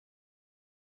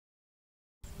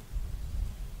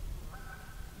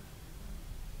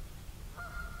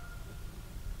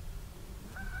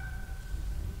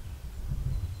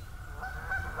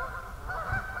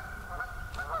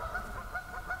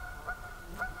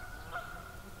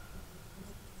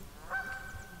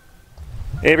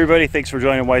Hey everybody, thanks for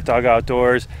joining White Dog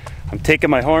Outdoors. I'm taking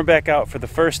my Hornbeck out for the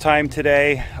first time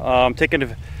today. Taking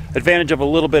advantage of a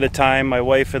little bit of time. My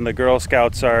wife and the Girl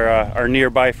Scouts are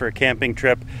nearby for a camping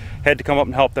trip. Had to come up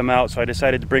and help them out, so I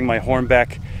decided to bring my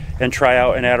Hornbeck and try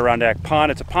out an Adirondack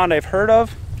Pond. It's a pond I've heard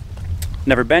of.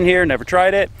 Never been here, never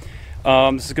tried it.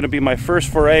 This is going to be my first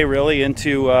foray really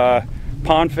into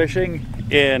pond fishing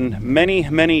in many,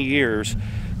 many years.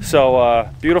 So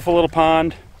beautiful little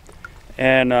pond,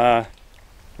 and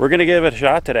we're going to give it a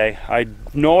shot today. I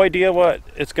have no idea what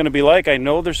it's going to be like. I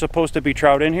know there's supposed to be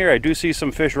trout in here. I do see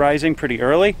some fish rising pretty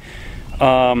early.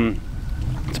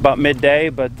 It's about midday,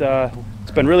 but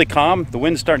it's been really calm. The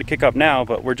wind's starting to kick up now,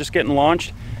 but we're just getting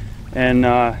launched, and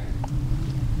we're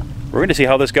going to see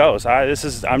how this goes.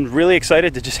 I'm really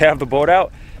excited to just have the boat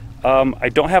out. I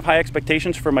don't have high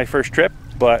expectations for my first trip,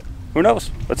 but who knows?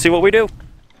 Let's see what we do.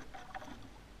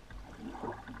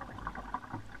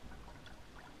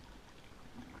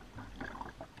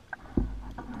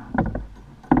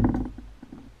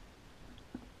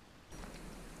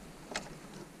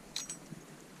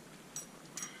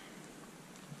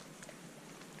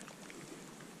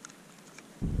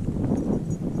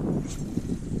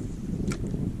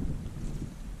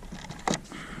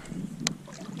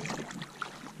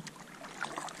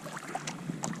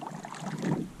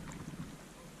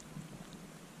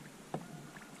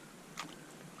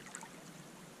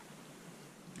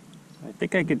 I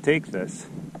think I could take this.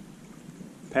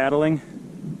 Paddling,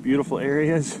 beautiful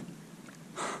areas,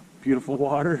 beautiful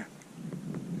water.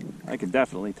 I could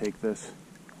definitely take this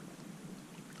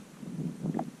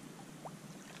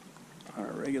on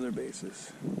a regular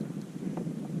basis.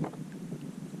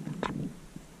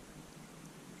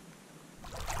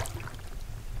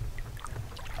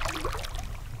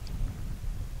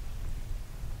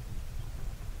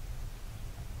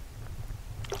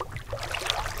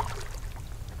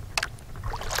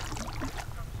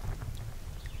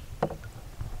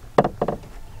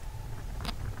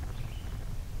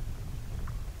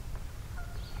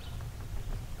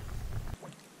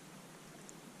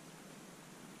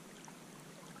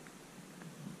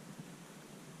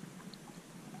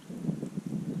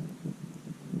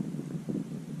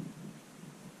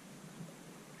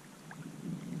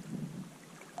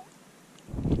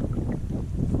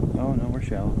 Oh no, we're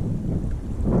shallow.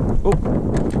 Oh,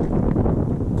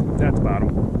 that's bottom.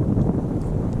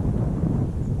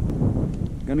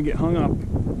 Gonna get hung up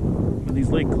with these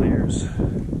lake clears.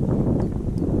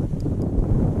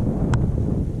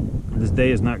 This day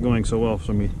is not going so well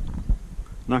for me.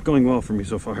 Not going well for me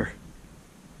so far.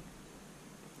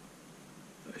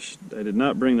 I did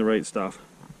not bring the right stuff.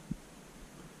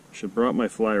 Should have brought my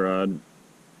fly rod.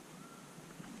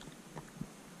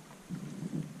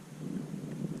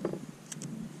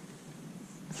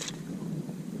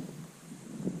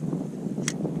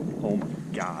 Oh my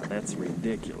God, that's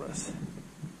ridiculous.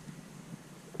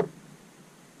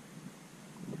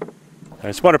 I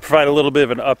just want to provide a little bit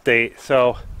of an update.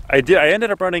 So I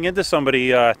ended up running into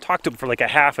somebody, talked to him for like a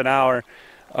half an hour.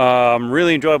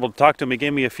 Really enjoyable to talk to him. He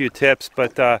gave me a few tips,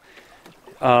 but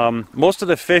most of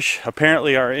the fish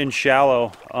apparently are in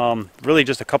shallow, really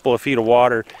just a couple of feet of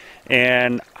water.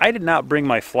 And I did not bring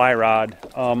my fly rod.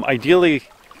 Ideally,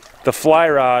 the fly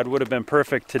rod would have been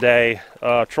perfect today.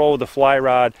 Troll with the fly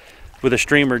rod with a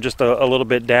streamer just a little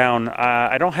bit down.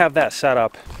 I don't have that set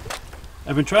up.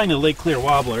 I've been trying the Lake Clear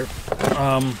Wobbler,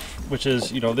 which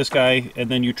is, you know, this guy, and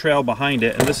then you trail behind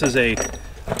it, and this is a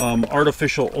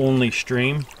artificial only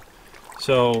stream.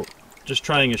 So just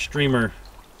trying a streamer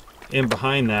in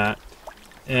behind that,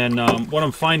 and what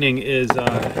I'm finding is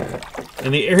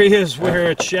in the areas where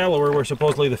it's shallower, where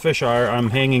supposedly the fish are, I'm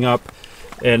hanging up,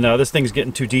 and this thing's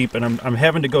getting too deep, and I'm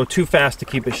having to go too fast to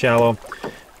keep it shallow.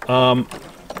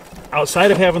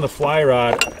 Outside of having the fly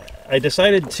rod, I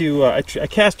decided to I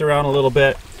cast around a little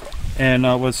bit,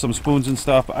 and with some spoons and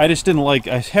stuff. I just didn't like,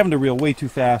 I was having to reel way too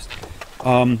fast.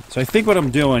 So I think what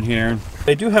I'm doing here,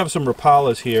 I do have some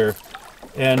Rapalas here,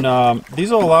 and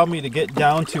these will allow me to get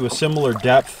down to a similar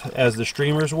depth as the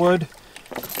streamers would.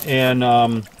 And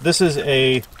this is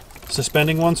a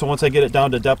suspending one, so once I get it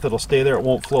down to depth, it'll stay there, it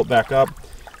won't float back up.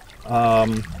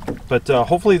 But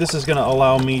hopefully this is going to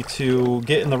allow me to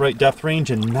get in the right depth range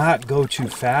and not go too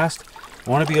fast. I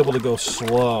want to be able to go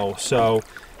slow, so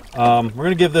we're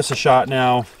going to give this a shot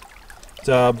now.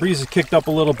 The breeze has kicked up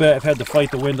a little bit. I've had to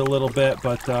fight the wind a little bit,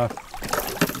 but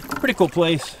pretty cool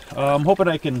place. I'm hoping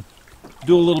I can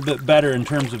do a little bit better in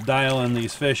terms of dialing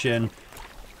these fish in.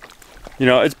 You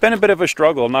know, it's been a bit of a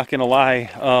struggle, I'm not going to lie,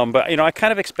 but you know, I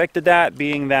kind of expected that,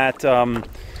 being that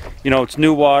you know, it's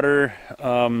new water,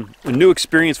 a new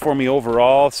experience for me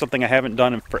overall, something I haven't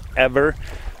done in forever.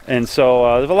 And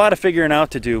so there's a lot of figuring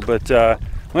out to do, but I'm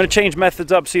going to change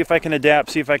methods up, see if I can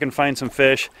adapt, see if I can find some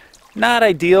fish. Not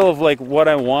ideal of like what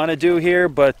I want to do here,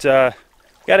 but got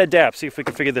to adapt, see if we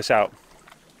can figure this out.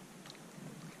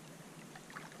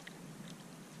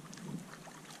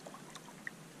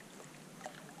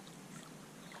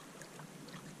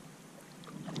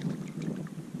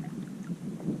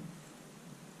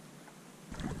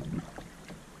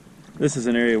 This is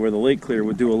an area where the lake clear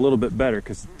would do a little bit better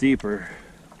because it's deeper.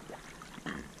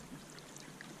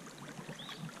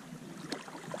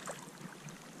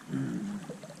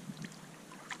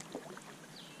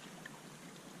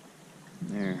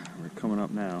 There, we're coming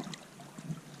up now.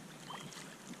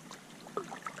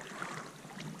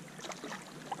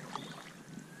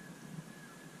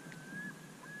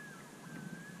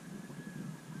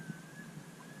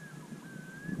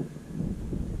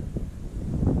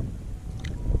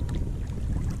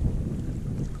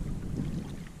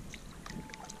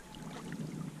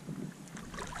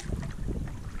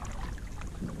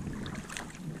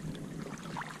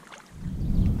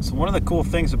 So one of the cool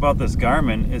things about this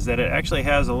Garmin is that it actually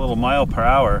has a little mile per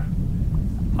hour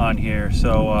on here,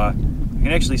 so you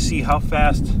can actually see how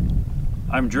fast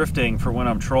I'm drifting for when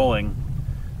I'm trolling.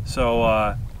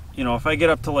 So you know, if I get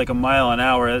up to like a mile an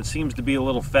hour, it seems to be a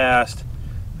little fast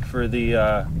for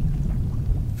the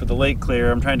lake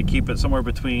clear. I'm trying to keep it somewhere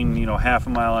between, you know, half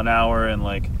a mile an hour and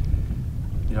like,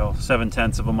 you know,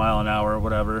 7/10 of a mile an hour or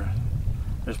whatever.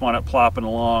 I just want it plopping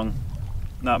along,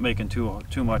 not making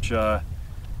too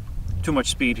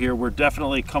much speed here. We're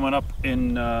definitely coming up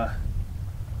in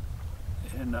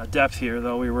depth here,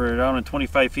 though. We were down in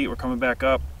 25 feet. We're coming back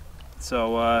up.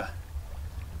 So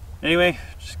anyway,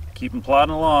 just keeping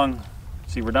plodding along.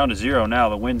 See, we're down to 0 now.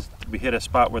 The wind, we hit a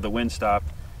spot where the wind stopped.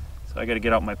 So I got to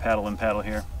get out my paddle and paddle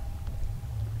here.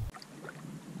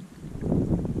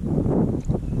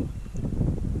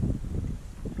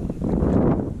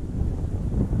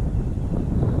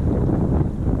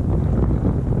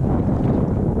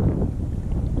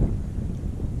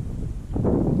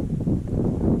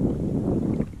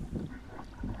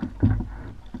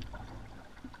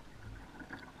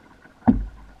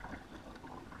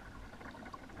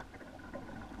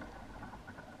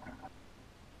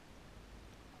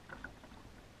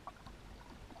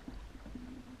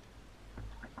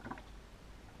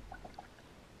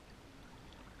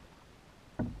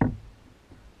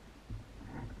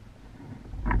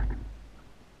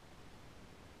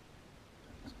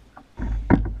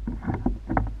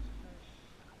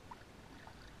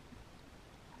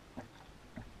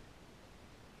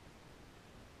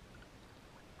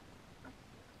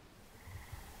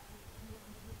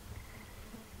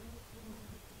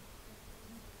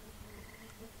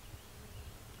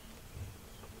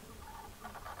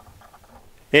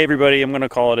 Hey everybody, I'm going to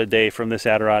call it a day from this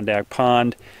Adirondack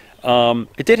Pond.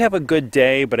 It did have a good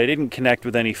day, but I didn't connect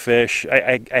with any fish.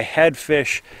 I had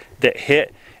fish that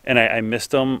hit, and I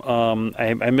missed them.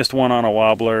 I missed one on a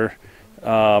wobbler,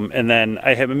 and then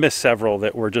I have missed several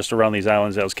that were just around these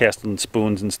islands. I was casting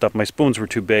spoons and stuff. My spoons were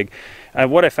too big.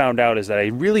 What I found out is that I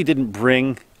really didn't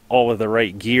bring all of the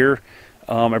right gear.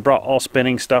 I brought all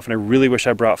spinning stuff, and I really wish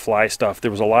I brought fly stuff. There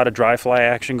was a lot of dry fly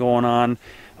action going on.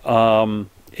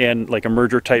 And like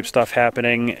emerger type stuff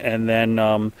happening, and then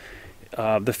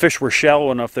the fish were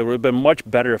shallow enough that it would have been much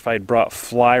better if I had brought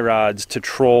fly rods to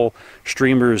troll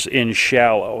streamers in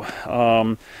shallow.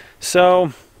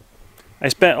 So I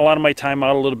spent a lot of my time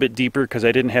out a little bit deeper because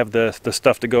I didn't have the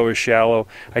stuff to go as shallow.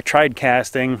 I tried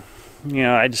casting, you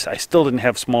know, I still didn't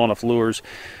have small enough lures.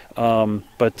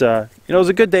 But you know, it was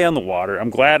a good day on the water.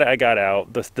 I'm glad I got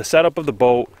out. The setup of the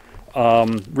boat,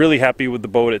 really happy with the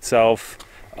boat itself.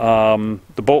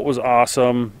 The boat was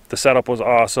awesome. The setup was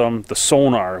awesome. The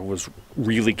sonar was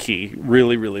really key.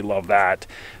 Really love that.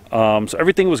 So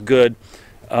everything was good.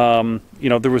 You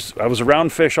know, I was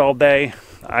around fish all day.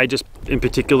 In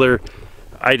particular,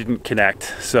 I didn't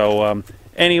connect. So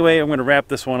anyway, I'm going to wrap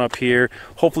this one up here.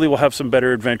 Hopefully we'll have some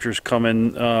better adventures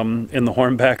coming in the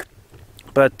Hornbeck.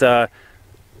 But a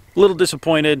little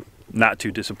disappointed, not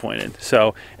too disappointed.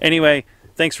 So anyway,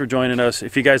 thanks for joining us.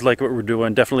 If you guys like what we're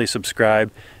doing, definitely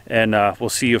subscribe, and we'll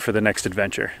see you for the next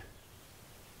adventure.